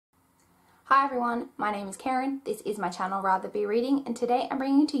Hi everyone, my name is Karen, this is my channel RatherBeReading, and today I'm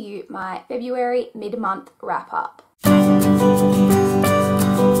bringing to you my February mid-month wrap-up.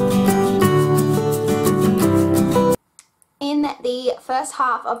 In the first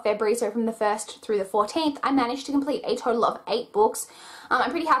half of February, so from the 1st through the 14th, I managed to complete a total of 8 books.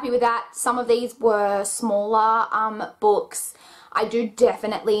 I'm pretty happy with that. Some of these were smaller books. I do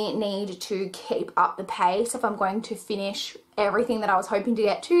definitely need to keep up the pace if I'm going to finish everything that I was hoping to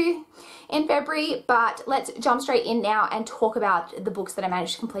get to in February, but let's jump straight in now and talk about the books that I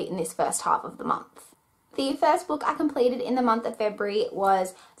managed to complete in this first half of the month. The first book I completed in the month of February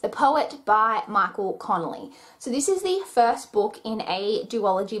was The Poet by Michael Connelly. So this is the first book in a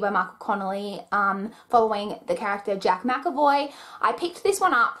duology by Michael Connelly following the character Jack McAvoy. I picked this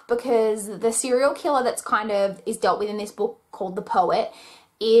one up because the serial killer that's is dealt with in this book called The Poet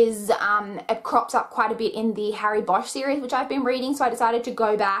is, it crops up quite a bit in the Harry Bosch series, which I've been reading, so I decided to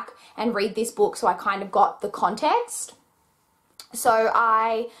go back and read this book so I kind of got the context. So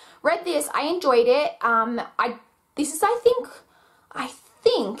I read this, I enjoyed it. I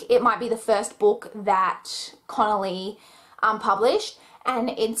think it might be the first book that Connelly published,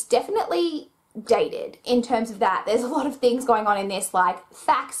 and it's definitely dated in terms of that. There's a lot of things going on in this, like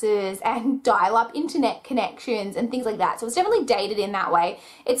faxes and dial-up internet connections and things like that. So it's definitely dated in that way.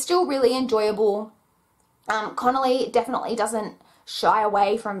 It's still really enjoyable. Connelly definitely doesn't shy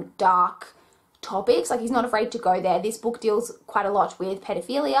away from dark topics, like he's not afraid to go there. This book deals quite a lot with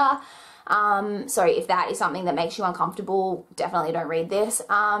pedophilia, so if that is something that makes you uncomfortable, definitely don't read this,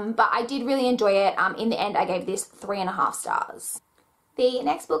 but I did really enjoy it. In the end I gave this 3.5 stars. The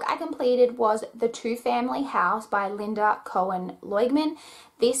next book I completed was The Two-Family House by Linda Cohen Loigman.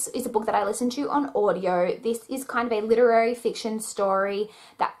 This is a book that I listened to on audio. This is kind of a literary fiction story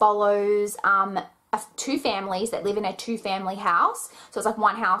that follows two families that live in a two-family house. So it's like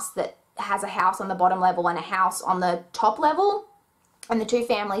one house that has a house on the bottom level and a house on the top level, and the two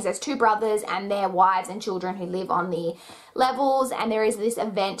families, there's two brothers and their wives and children who live on the levels, and there is this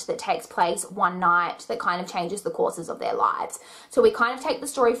event that takes place one night that kind of changes the courses of their lives. So we kind of take the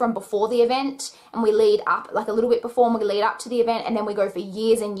story from before the event and we lead up, like a little bit before, and we lead up to the event, and then we go for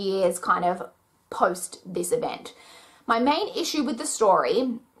years and years kind of post this event. My main issue with the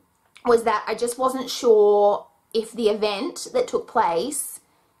story was that I just wasn't sure if the event that took place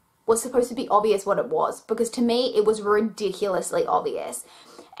was supposed to be obvious what it was, because to me it was ridiculously obvious.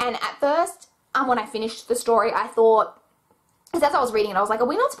 And at first, when I finished the story, I thought, because as I was reading it, I was like, are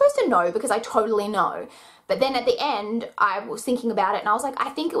we not supposed to know? Because I totally know. But then at the end, I was thinking about it and I was like, I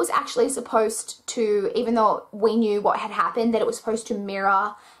think it was actually supposed to, even though we knew what had happened, that it was supposed to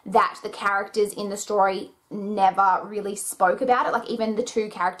mirror that the characters in the story never really spoke about it. Like even the two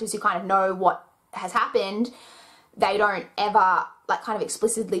characters who kind of know what has happened, they don't ever like kind of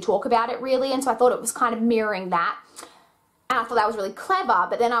explicitly talk about it really, and so I thought it was kind of mirroring that, and I thought that was really clever.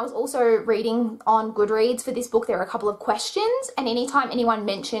 But then I was also reading on Goodreads for this book, there were a couple of questions, and anytime anyone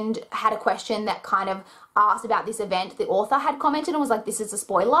had a question that kind of asked about this event, the author had commented and was like, this is a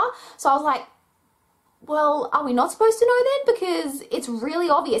spoiler. So I was like, well, are we not supposed to know then? Because it's really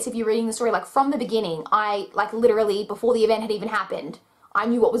obvious if you're reading the story, like from the beginning. I like literally before the event had even happened, I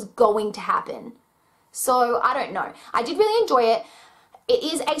knew what was going to happen. So I don't know. I did really enjoy it. It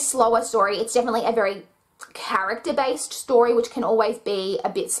is a slower story. It's definitely a very character-based story, which can always be a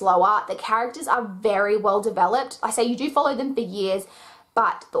bit slower. The characters are very well developed. I say you do follow them for years,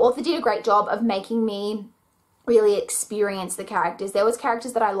 but the author did a great job of making me really experience the characters. There was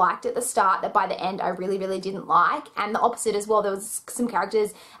characters that I liked at the start that by the end I really, really didn't like, and the opposite as well. There was some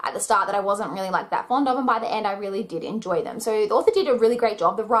characters at the start that I wasn't really like that fond of, and by the end I really did enjoy them. So the author did a really great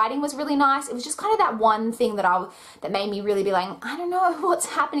job. The writing was really nice. It was just kind of that one thing that made me really be like, I don't know what's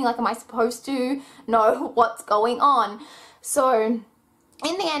happening. Like, am I supposed to know what's going on? So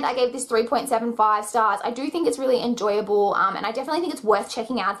in the end, I gave this 3.75 stars. I do think it's really enjoyable, and I definitely think it's worth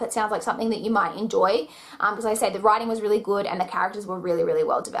checking out if it sounds like something that you might enjoy, because like I said, the writing was really good and the characters were really, really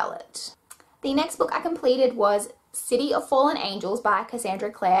well developed. The next book I completed was City of Fallen Angels by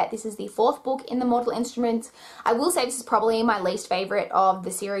Cassandra Clare. This is the 4th book in the Mortal Instruments. I will say this is probably my least favourite of the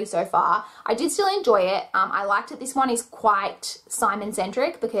series so far. I did still enjoy it. I liked it. This one is quite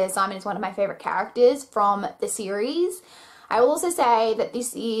Simon-centric because Simon is one of my favourite characters from the series. I will also say that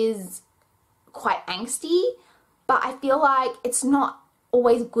this is quite angsty, but I feel like it's not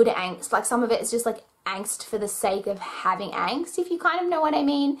always good angst. Like some of it is just like angst for the sake of having angst, if you kind of know what I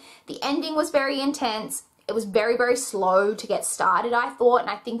mean. The ending was very intense. It was very, very slow to get started, I thought, and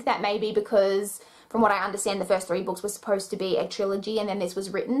I think that may be because, from what I understand, the first 3 books were supposed to be a trilogy and then this was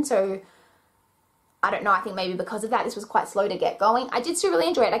written, so I don't know, I think maybe because of that, this was quite slow to get going. I did still really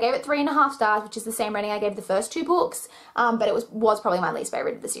enjoy it. I gave it 3.5 stars, which is the same rating I gave the first 2 books, but it was probably my least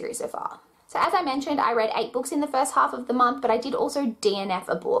favorite of the series so far. So as I mentioned, I read 8 books in the first half of the month, but I did also DNF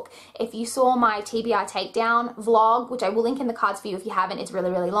a book. If you saw my TBR Takedown vlog, which I will link in the cards for you if you haven't, it's really,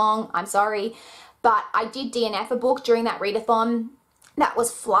 really long, I'm sorry, but I did DNF a book during that readathon. That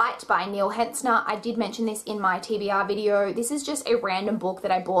was Flight by Neil Hentzner. I did mention this in my TBR video. This is just a random book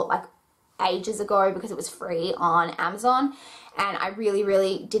that I bought like ages ago because it was free on Amazon, and I really,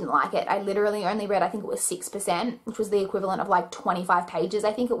 really didn't like it. I literally only read, I think it was 6%, which was the equivalent of like 25 pages,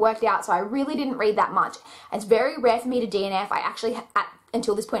 I think it worked out, so I really didn't read that much. It's very rare for me to DNF. I actually,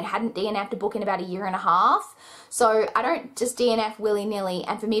 until this point, hadn't DNF'd a book in about 1.5 years, so I don't just DNF willy-nilly,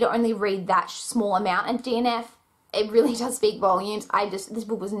 and for me to only read that small amount and DNF, it really does speak volumes. This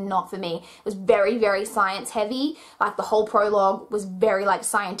book was not for me. It was very, very science heavy. Like the whole prologue was very like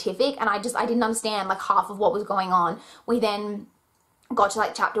scientific, and I didn't understand like half of what was going on. We then got to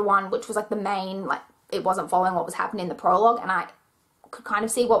like chapter 1, which was like the main, like it wasn't following what was happening in the prologue, and I could kind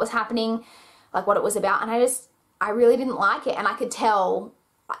of see what was happening, like what it was about, and I really didn't like it, and I could tell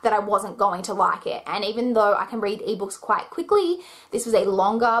that I wasn't going to like it. And even though I can read ebooks quite quickly, this was a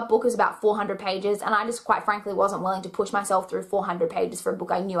longer book. It was about 400 pages, and I just quite frankly wasn't willing to push myself through 400 pages for a book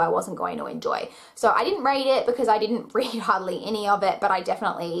I knew I wasn't going to enjoy. So I didn't rate it because I didn't read hardly any of it, but I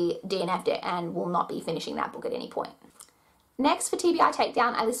definitely DNF'd it and will not be finishing that book at any point. Next, for TBR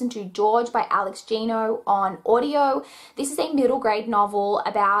Takedown, I listened to George by Alex Gino on audio. This is a middle grade novel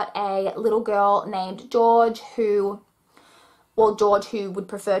about a little girl named George who would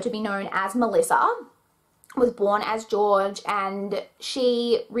prefer to be known as Melissa, was born as George, and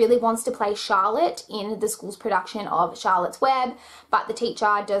she really wants to play Charlotte in the school's production of Charlotte's Web, but the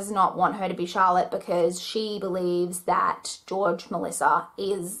teacher does not want her to be Charlotte because she believes that George Melissa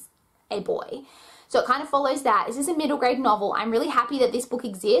is a boy. So it kind of follows that. This is a middle grade novel. I'm really happy that this book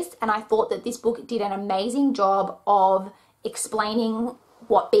exists, and I thought that this book did an amazing job of explaining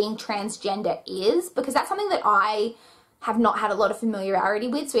what being transgender is, because that's something that I have not had a lot of familiarity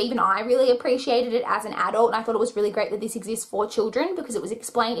with, so even I really appreciated it as an adult, and I thought it was really great that this exists for children because it was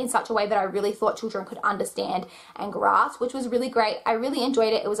explained in such a way that I really thought children could understand and grasp, which was really great. I really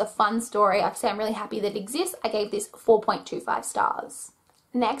enjoyed it. It was a fun story. Like I say, I'm really happy that it exists. I gave this 4.25 stars.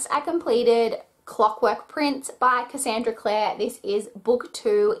 Next, I completed Clockwork Prince by Cassandra Clare. This is book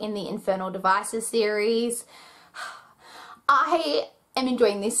 2 in the Infernal Devices series. I am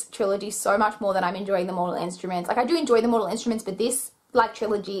enjoying this trilogy so much more than I'm enjoying the Mortal Instruments. Like, I do enjoy the Mortal Instruments, but this like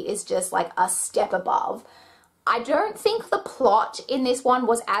trilogy is just like a step above. I don't think the plot in this one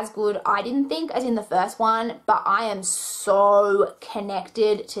was as good, I didn't think, as in the first one, but I am so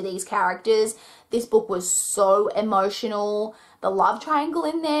connected to these characters. This book was so emotional. The love triangle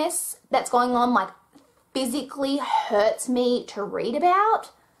in this that's going on like physically hurts me to read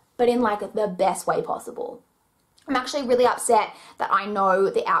about, but in like the best way possible. I'm actually really upset that I know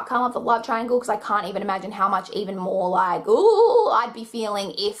the outcome of the love triangle because I can't even imagine how much even more like, ooh, I'd be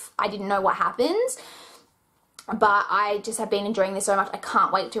feeling if I didn't know what happens. But I just have been enjoying this so much. I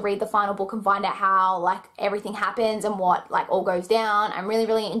can't wait to read the final book and find out how like everything happens and what like all goes down. I'm really,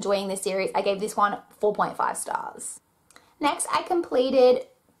 really enjoying this series. I gave this one 4.5 stars. Next, I completed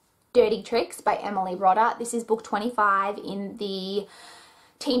Dirty Tricks by Emily Rodda. This is book 25 in the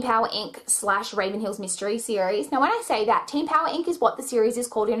Teen Power Inc. / Ravenhill's Mystery series. Now, when I say that, Teen Power Inc. is what the series is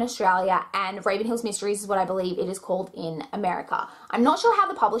called in Australia, and Ravenhill's Mysteries is what I believe it is called in America. I'm not sure how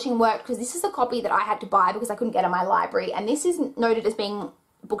the publishing worked because this is a copy that I had to buy because I couldn't get in my library, and this is noted as being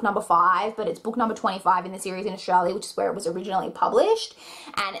book number 5, but it's book number 25 in the series in Australia, which is where it was originally published.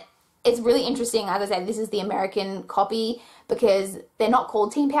 And it's really interesting, as I said, this is the American copy because they're not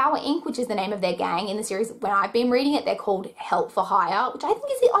called Teen Power Inc., which is the name of their gang in the series. When I've been reading it, they're called Help for Hire, which I think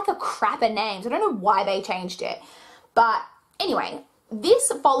is like a crapper name. So I don't know why they changed it. But anyway,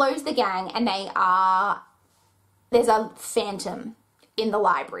 this follows the gang, and there's a phantom in the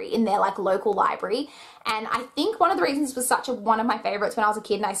library, in their like local library. And I think one of the reasons this was one of my favorites when I was a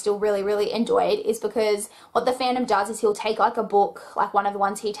kid and I still really, really enjoyed is because what the phantom does is he'll take like a book, like one of the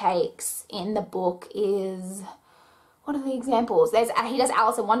ones he takes in the book is, what are the examples? He does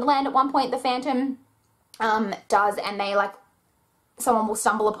Alice in Wonderland at one point, the phantom does, and they like, someone will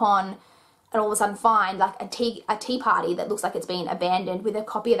stumble upon and all of a sudden find like a tea party that looks like it's been abandoned with a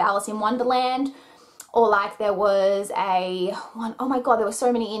copy of Alice in Wonderland. Or like there was oh my god, there were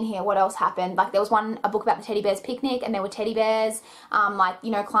so many in here. What else happened? Like there was a book about the teddy bears picnic, and there were teddy bears like,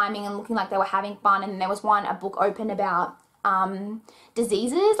 you know, climbing and looking like they were having fun. And there was a book open about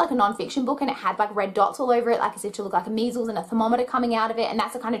diseases, like a non-fiction book, and it had like red dots all over it, like as if to look like a measles, and a thermometer coming out of it, and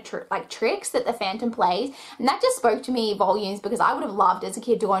that's the kind of tricks that the Phantom plays. And that just spoke to me volumes, because I would have loved as a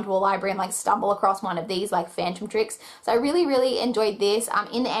kid to go into a library and like stumble across one of these like Phantom tricks. So I really enjoyed this.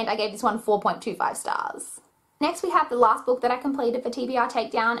 In the end, I gave this one 4.25 stars. Next, we have the last book that I completed for TBR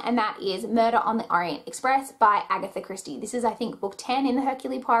Takedown, and that is Murder on the Orient Express by Agatha Christie. This is, I think, book 10 in the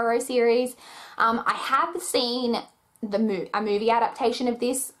Hercule Poirot series. I have seen a movie adaptation of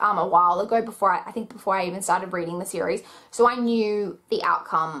this a while ago, before I even started reading the series, so I knew the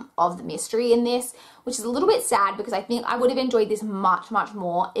outcome of the mystery in this, which is a little bit sad, because I think I would have enjoyed this much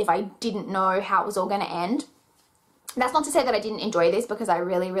more if I didn't know how it was all going to end. That's not to say that I didn't enjoy this, because I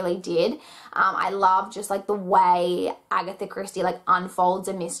really did. I love just like the way Agatha Christie like unfolds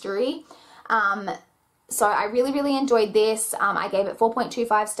a mystery. So I really enjoyed this. I gave it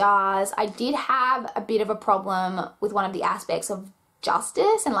 4.25 stars. I did have a bit of a problem with one of the aspects of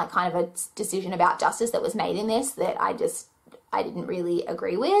justice, and like kind of a decision about justice that was made in this that I didn't really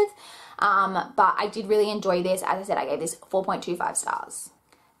agree with. But I did really enjoy this. As I said, I gave this 4.25 stars.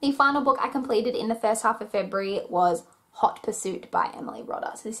 The final book I completed in the first half of February was Hot Pursuit by Emily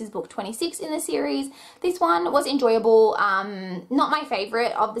Rodda. So this is book 26 in the series. This one was enjoyable. Not my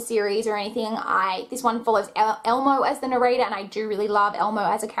favorite of the series or anything. This one follows Elmo as the narrator, and I do really love Elmo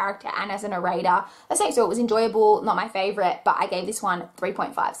as a character and as a narrator. I say so it was enjoyable, not my favorite, but I gave this one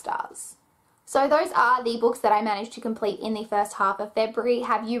 3.5 stars. So those are the books that I managed to complete in the first half of February.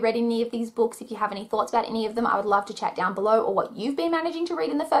 Have you read any of these books? If you have any thoughts about any of them, I would love to chat down below, or what you've been managing to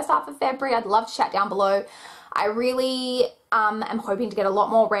read in the first half of February. I'd love to chat down below. I really am hoping to get a lot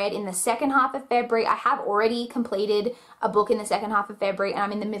more read in the second half of February. I have already completed a book in the second half of February, and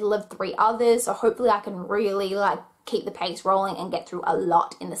I'm in the middle of 3 others, so hopefully I can really like keep the pace rolling and get through a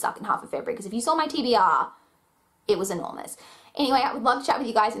lot in the second half of February, because if you saw my TBR, it was enormous. Anyway, I would love to chat with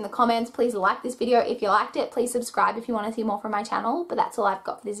you guys in the comments. Please like this video if you liked it. Please subscribe if you want to see more from my channel. But that's all I've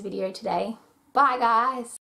got for this video today. Bye, guys.